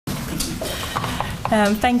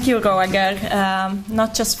Thank you, Roger,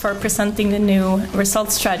 not just for presenting the new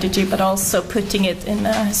results strategy, but also putting it in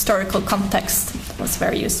a historical context. It was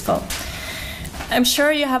very useful. I'm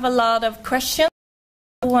sure you have a lot of questions.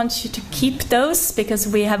 I want you to keep those because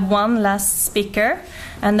we have one last speaker,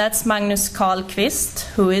 and that's Magnus Carlquist,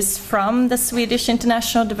 who is from the Swedish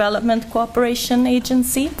International Development Cooperation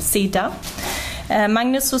Agency, SIDA.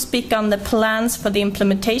 Magnus will speak on the plans for the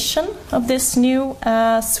implementation of this new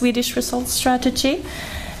Swedish results strategy,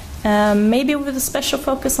 maybe with a special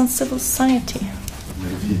focus on civil society.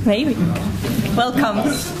 Maybe. Welcome.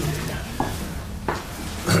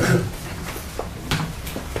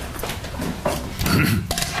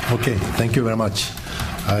 Okay, thank you very much.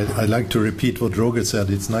 I'd like to repeat what Roger said.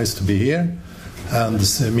 It's nice to be here and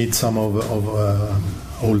meet some of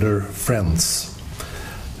older friends.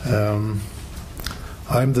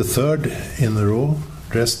 I'm the third in the row,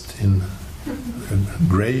 dressed in a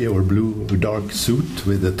gray or blue or dark suit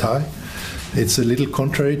with a tie. It's a little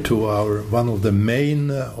contrary to one of the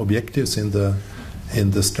main objectives in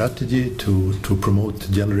the strategy to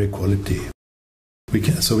promote gender equality.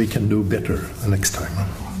 So we can do better the next time.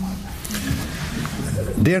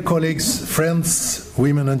 Dear colleagues, friends,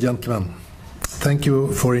 women and gentlemen, thank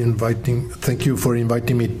you for inviting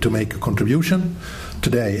me to make a contribution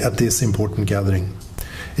today at this important gathering.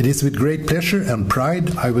 It is with great pleasure and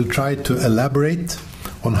pride I will try to elaborate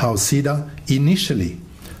on how SIDA initially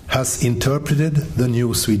has interpreted the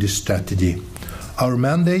new Swedish strategy, our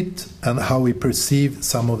mandate, and how we perceive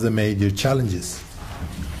some of the major challenges.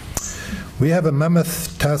 We have a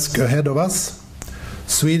mammoth task ahead of us.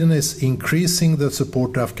 Sweden is increasing the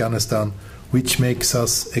support to Afghanistan, which makes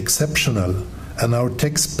us exceptional, and our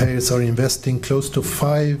taxpayers are investing close to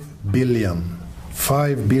 5 billion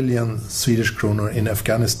Swedish kronor in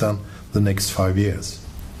Afghanistan the next 5 years.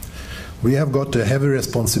 We have got a heavy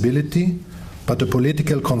responsibility, but a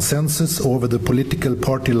political consensus over the political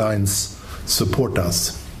party lines supports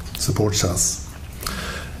us.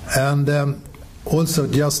 And also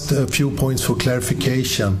just a few points for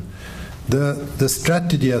clarification. The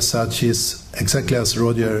strategy as such is exactly as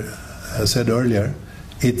Roger said earlier.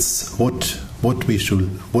 It's what we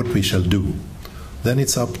shall do. Then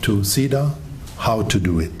it's up to SIDA how to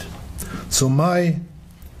do it. So my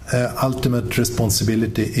ultimate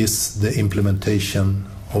responsibility is the implementation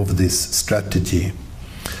of this strategy.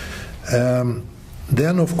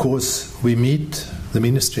 Then of course we meet, the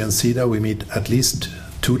Ministry and SIDA, we meet at least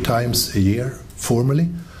 2 times a year formally,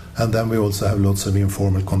 and then we also have lots of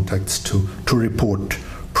informal contacts to report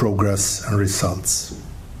progress and results.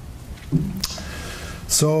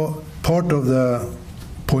 So part of the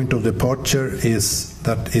point of departure is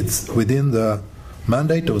that it's within the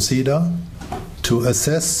mandate of SIDA to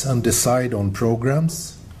assess and decide on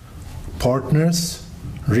programs, partners,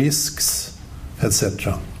 risks,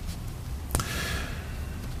 etc.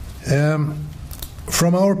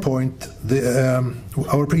 From our point,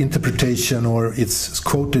 our interpretation, or it's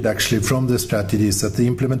quoted actually from the strategy, is that the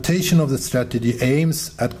implementation of the strategy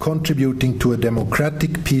aims at contributing to a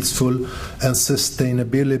democratic, peaceful and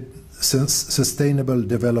sustainable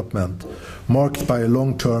development marked by a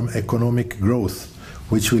long-term economic growth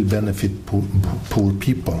which will benefit poor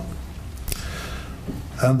people.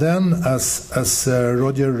 And then, as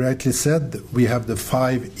Roger rightly said, we have the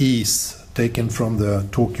 5 E's taken from the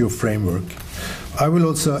Tokyo framework. I will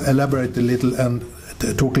also elaborate a little and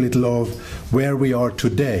talk a little of where we are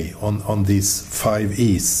today on these 5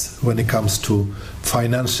 E's when it comes to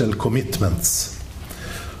financial commitments.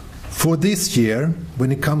 For this year,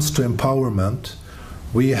 when it comes to empowerment,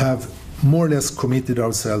 we have more or less committed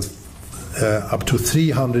ourselves up to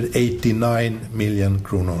 389 million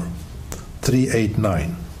kronor.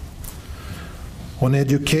 389. On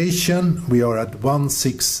education, we are at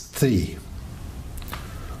 163.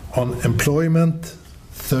 On employment,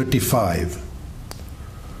 35.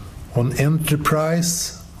 On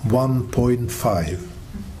enterprise, 1.5.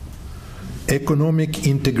 Economic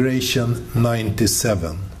integration,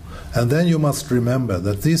 97. And then you must remember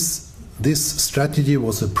that this strategy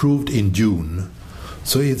was approved in June.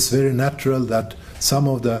 So it's very natural that some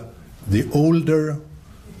of the older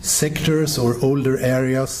sectors or older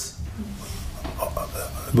areas,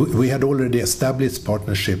 we had already established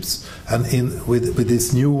partnerships, and with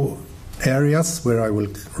these new areas where I will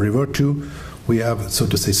revert to, we have, so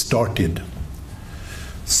to say, started.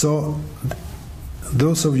 So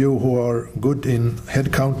those of you who are good in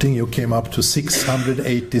head counting, you came up to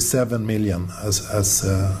 687 million as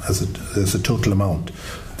a total amount.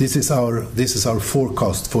 This is our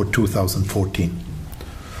forecast for 2014.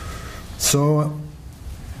 So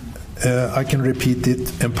I can repeat it.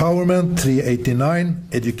 Empowerment 389,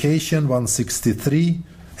 education 163,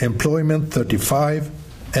 employment 35,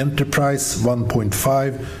 enterprise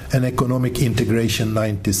 1.5, and economic integration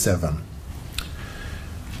 97.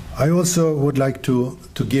 I also would like to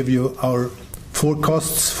give you our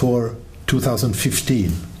forecasts for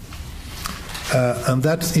 2015. And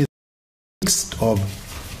that is a mix of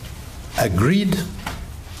agreed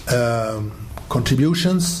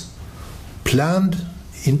contributions, planned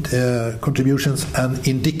contributions, and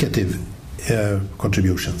indicative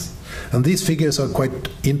contributions. And these figures are quite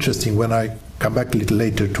interesting when I come back a little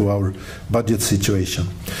later to our budget situation.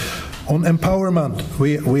 On empowerment,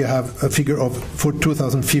 we have a figure of, for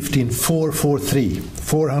 2015,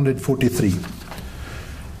 443.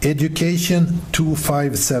 Education,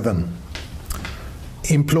 257.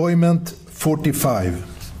 Employment, 45.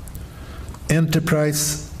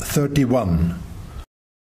 Enterprise, 31.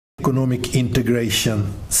 Economic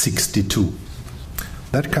integration, 62.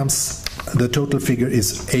 That comes, the total figure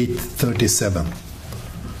is 837.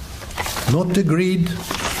 Not agreed,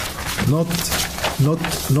 not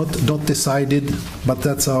decided, but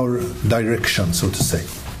that's our direction, so to say.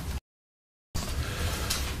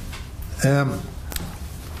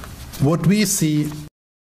 What we see,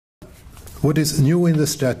 what is new in the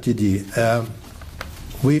strategy,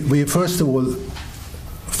 we first of all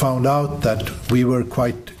found out that we were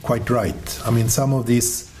quite right. I mean, some of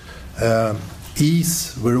these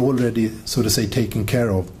E's were already, so to say, taken care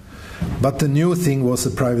of. But the new thing was the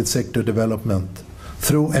private sector development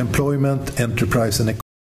through employment, enterprise, and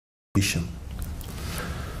education.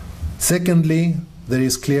 Secondly, there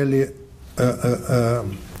is clearly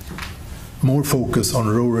more focus on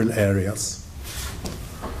rural areas.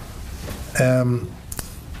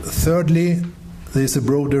 Thirdly, there is a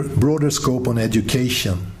broader scope on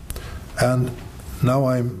education. And now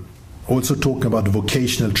I'm also talking about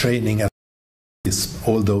vocational training,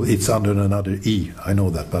 although it's under another E, I know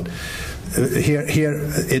that. But here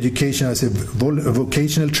education, I say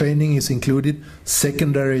vocational training is included,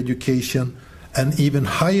 secondary education, and even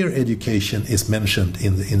higher education is mentioned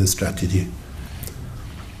in the strategy.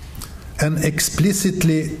 And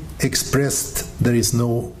explicitly expressed, there is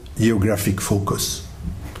no geographic focus.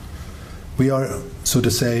 We are, so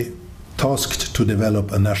to say, tasked to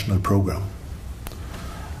develop a national program.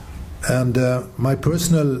 And my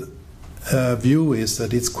personal view is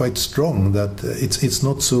that it's quite strong, that it's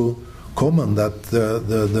not so common that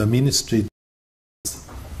the ministry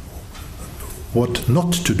what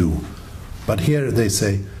not to do. But here they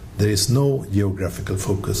say there is no geographical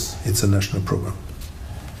focus, it's a national program.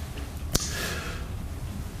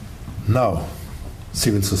 Now,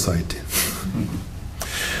 civil society.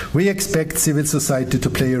 We expect civil society to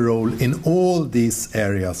play a role in all these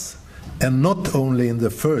areas, and not only in the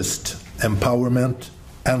first, empowerment,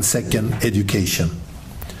 and second, education,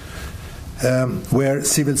 where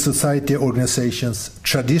civil society organizations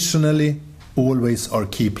traditionally always are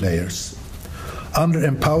key players. Under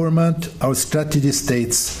empowerment, our strategy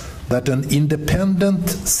states that an independent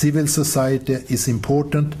civil society is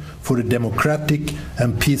important for the democratic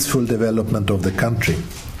and peaceful development of the country.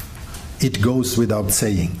 It goes without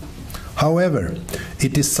saying. However,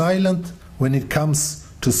 it is silent when it comes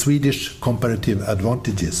to Swedish comparative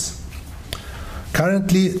advantages.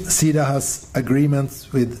 Currently, SIDA has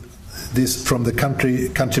agreements with this from the country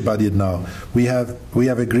budget now. We have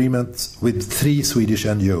agreements with 3 Swedish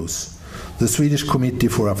NGOs. The Swedish Committee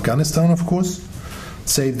for Afghanistan, of course,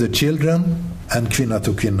 Save the Children, and Kvinna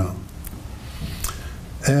to Kvinna.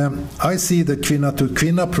 I see the Kvinna to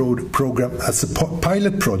Kvinna program as a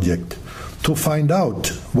pilot project to find out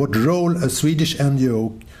what role a Swedish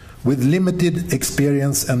NGO with limited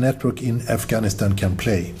experience and network in Afghanistan can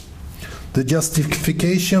play. The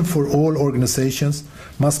justification for all organizations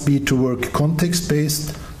must be to work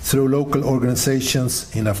context-based through local organizations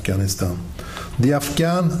in Afghanistan. The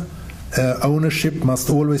Afghan ownership must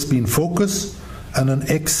always be in focus, and an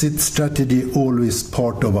exit strategy always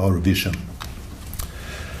part of our vision.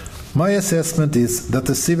 My assessment is that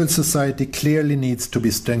the civil society clearly needs to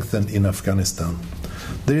be strengthened in Afghanistan.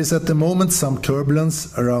 There is at the moment some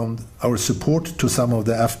turbulence around our support to some of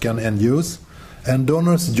the Afghan NGOs, and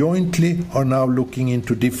donors jointly are now looking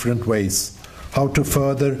into different ways how to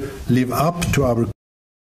further live up to our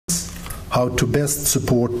commitments, how to best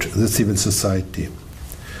support the civil society.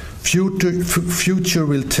 Future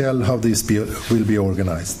will tell how this will be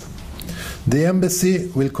organized. The embassy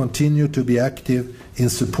will continue to be active in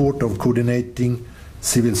support of coordinating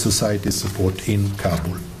civil society support in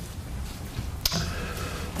Kabul.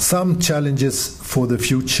 Some challenges for the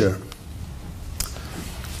future.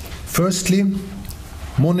 Firstly,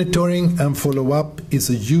 Monitoring and follow-up is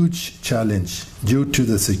a huge challenge due to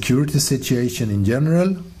the security situation in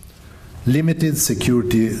general, limited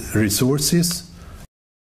security resources,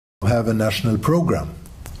 have a national program.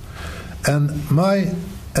 And my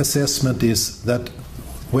assessment is that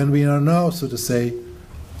when we are now, so to say,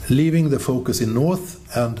 leaving the focus in North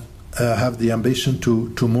and have the ambition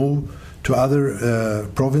to move to other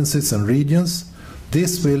provinces and regions,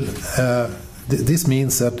 this will this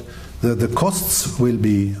means that the costs will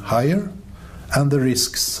be higher and the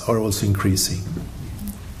risks are also increasing.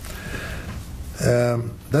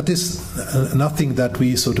 That is nothing that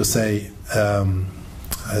we, so to say,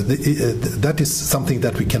 that is something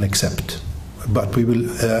that we can accept. But we will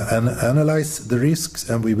analyze the risks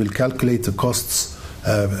and we will calculate the costs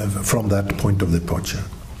from that point of departure.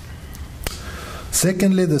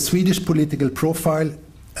 Secondly, the Swedish political profile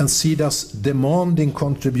and SIDA's demanding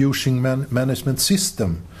contribution management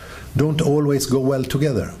system don't always go well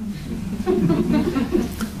together.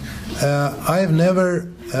 I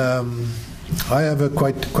have a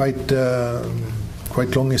quite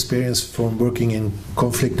long experience from working in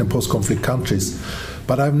conflict and post-conflict countries,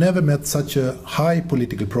 but I've never met such a high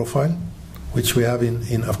political profile, which we have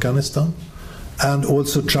in Afghanistan, and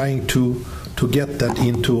also trying to get that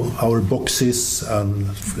into our boxes and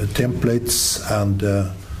templates and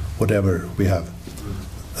whatever we have.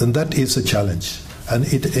 And that is a challenge. And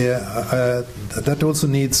that also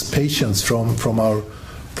needs patience from our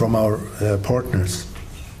partners.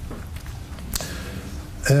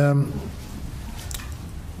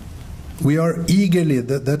 We are eagerly,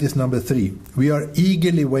 that is number 3, we are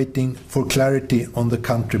eagerly waiting for clarity on the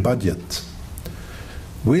country budget.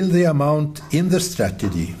 Will the amount in the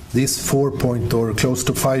strategy, this 4 point or close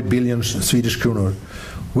to 5 billion Swedish kronor,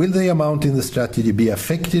 will the amount in the strategy be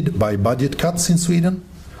affected by budget cuts in Sweden,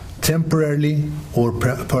 temporarily or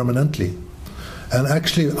permanently? And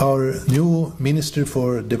actually our new Minister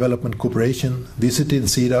for Development Cooperation visited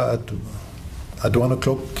SIDA at 1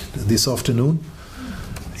 o'clock this afternoon.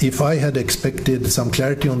 If I had expected some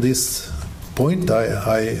clarity on this point,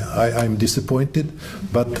 I'm disappointed,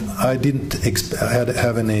 but I didn't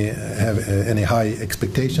have any high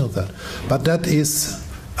expectation of that. But that is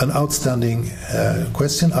an outstanding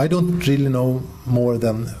question. I don't really know more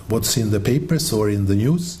than what's in the papers or in the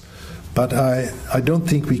news, but I don't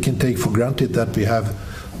think we can take for granted that we have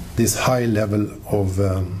this high level of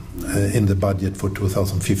in the budget for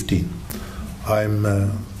 2015. I'm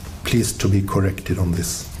pleased to be corrected on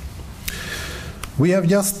this. We have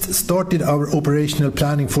just started our operational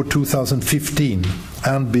planning for 2015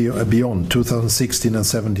 and beyond, 2016 and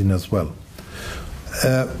 17 as well.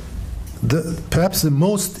 Perhaps the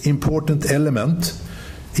most important element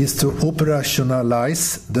is to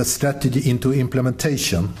operationalize the strategy into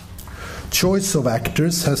implementation. Choice of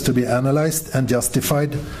actors has to be analyzed and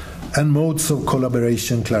justified, and modes of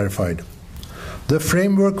collaboration clarified. The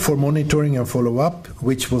framework for monitoring and follow-up,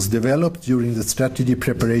 which was developed during the strategy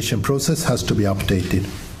preparation process, has to be updated.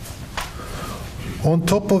 On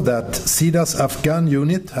top of that, SIDA's Afghan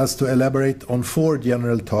unit has to elaborate on 4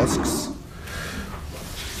 general tasks.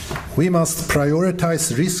 We must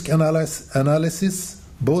prioritize risk analysis,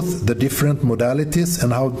 both the different modalities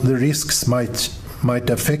and how the risks might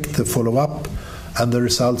affect the follow-up and the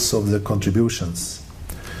results of the contributions.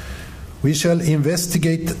 We shall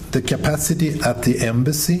investigate the capacity at the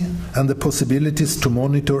embassy and the possibilities to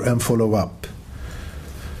monitor and follow up.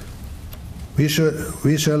 We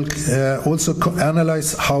shall also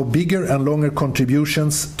analyze how bigger and longer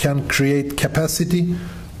contributions can create capacity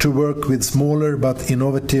to work with smaller but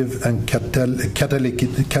innovative and catalytic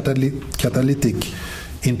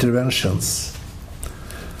interventions.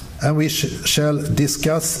 And we shall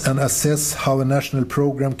discuss and assess how a national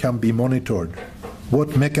program can be monitored,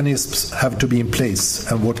 what mechanisms have to be in place,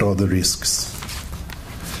 and what are the risks.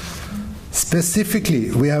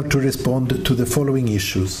 Specifically, we have to respond to the following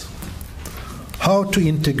issues. How to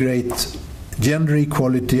integrate gender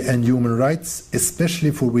equality and human rights,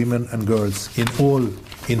 especially for women and girls, in all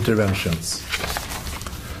interventions.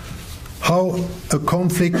 How a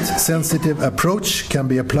conflict-sensitive approach can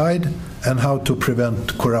be applied and how to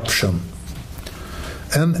prevent corruption.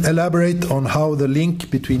 And elaborate on how the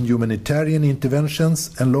link between humanitarian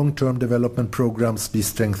interventions and long-term development programs be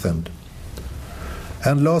strengthened.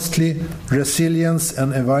 And lastly, resilience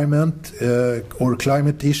and environment or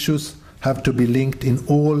climate issues have to be linked in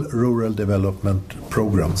all rural development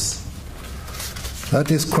programs.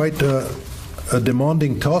 That is quite a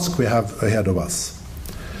demanding task we have ahead of us.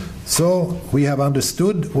 So we have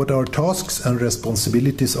understood what our tasks and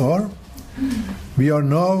responsibilities are. We are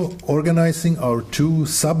now organizing our 2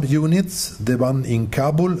 sub-units, the one in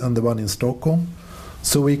Kabul and the one in Stockholm,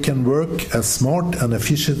 so we can work as smart and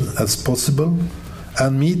efficient as possible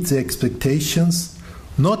and meet the expectations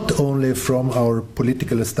not only from our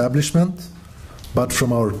political establishment, but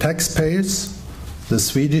from our taxpayers, the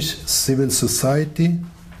Swedish civil society,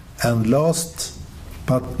 and last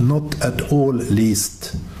but not at all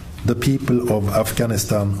least, the people of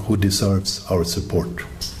Afghanistan who deserves our support.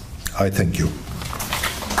 I thank you.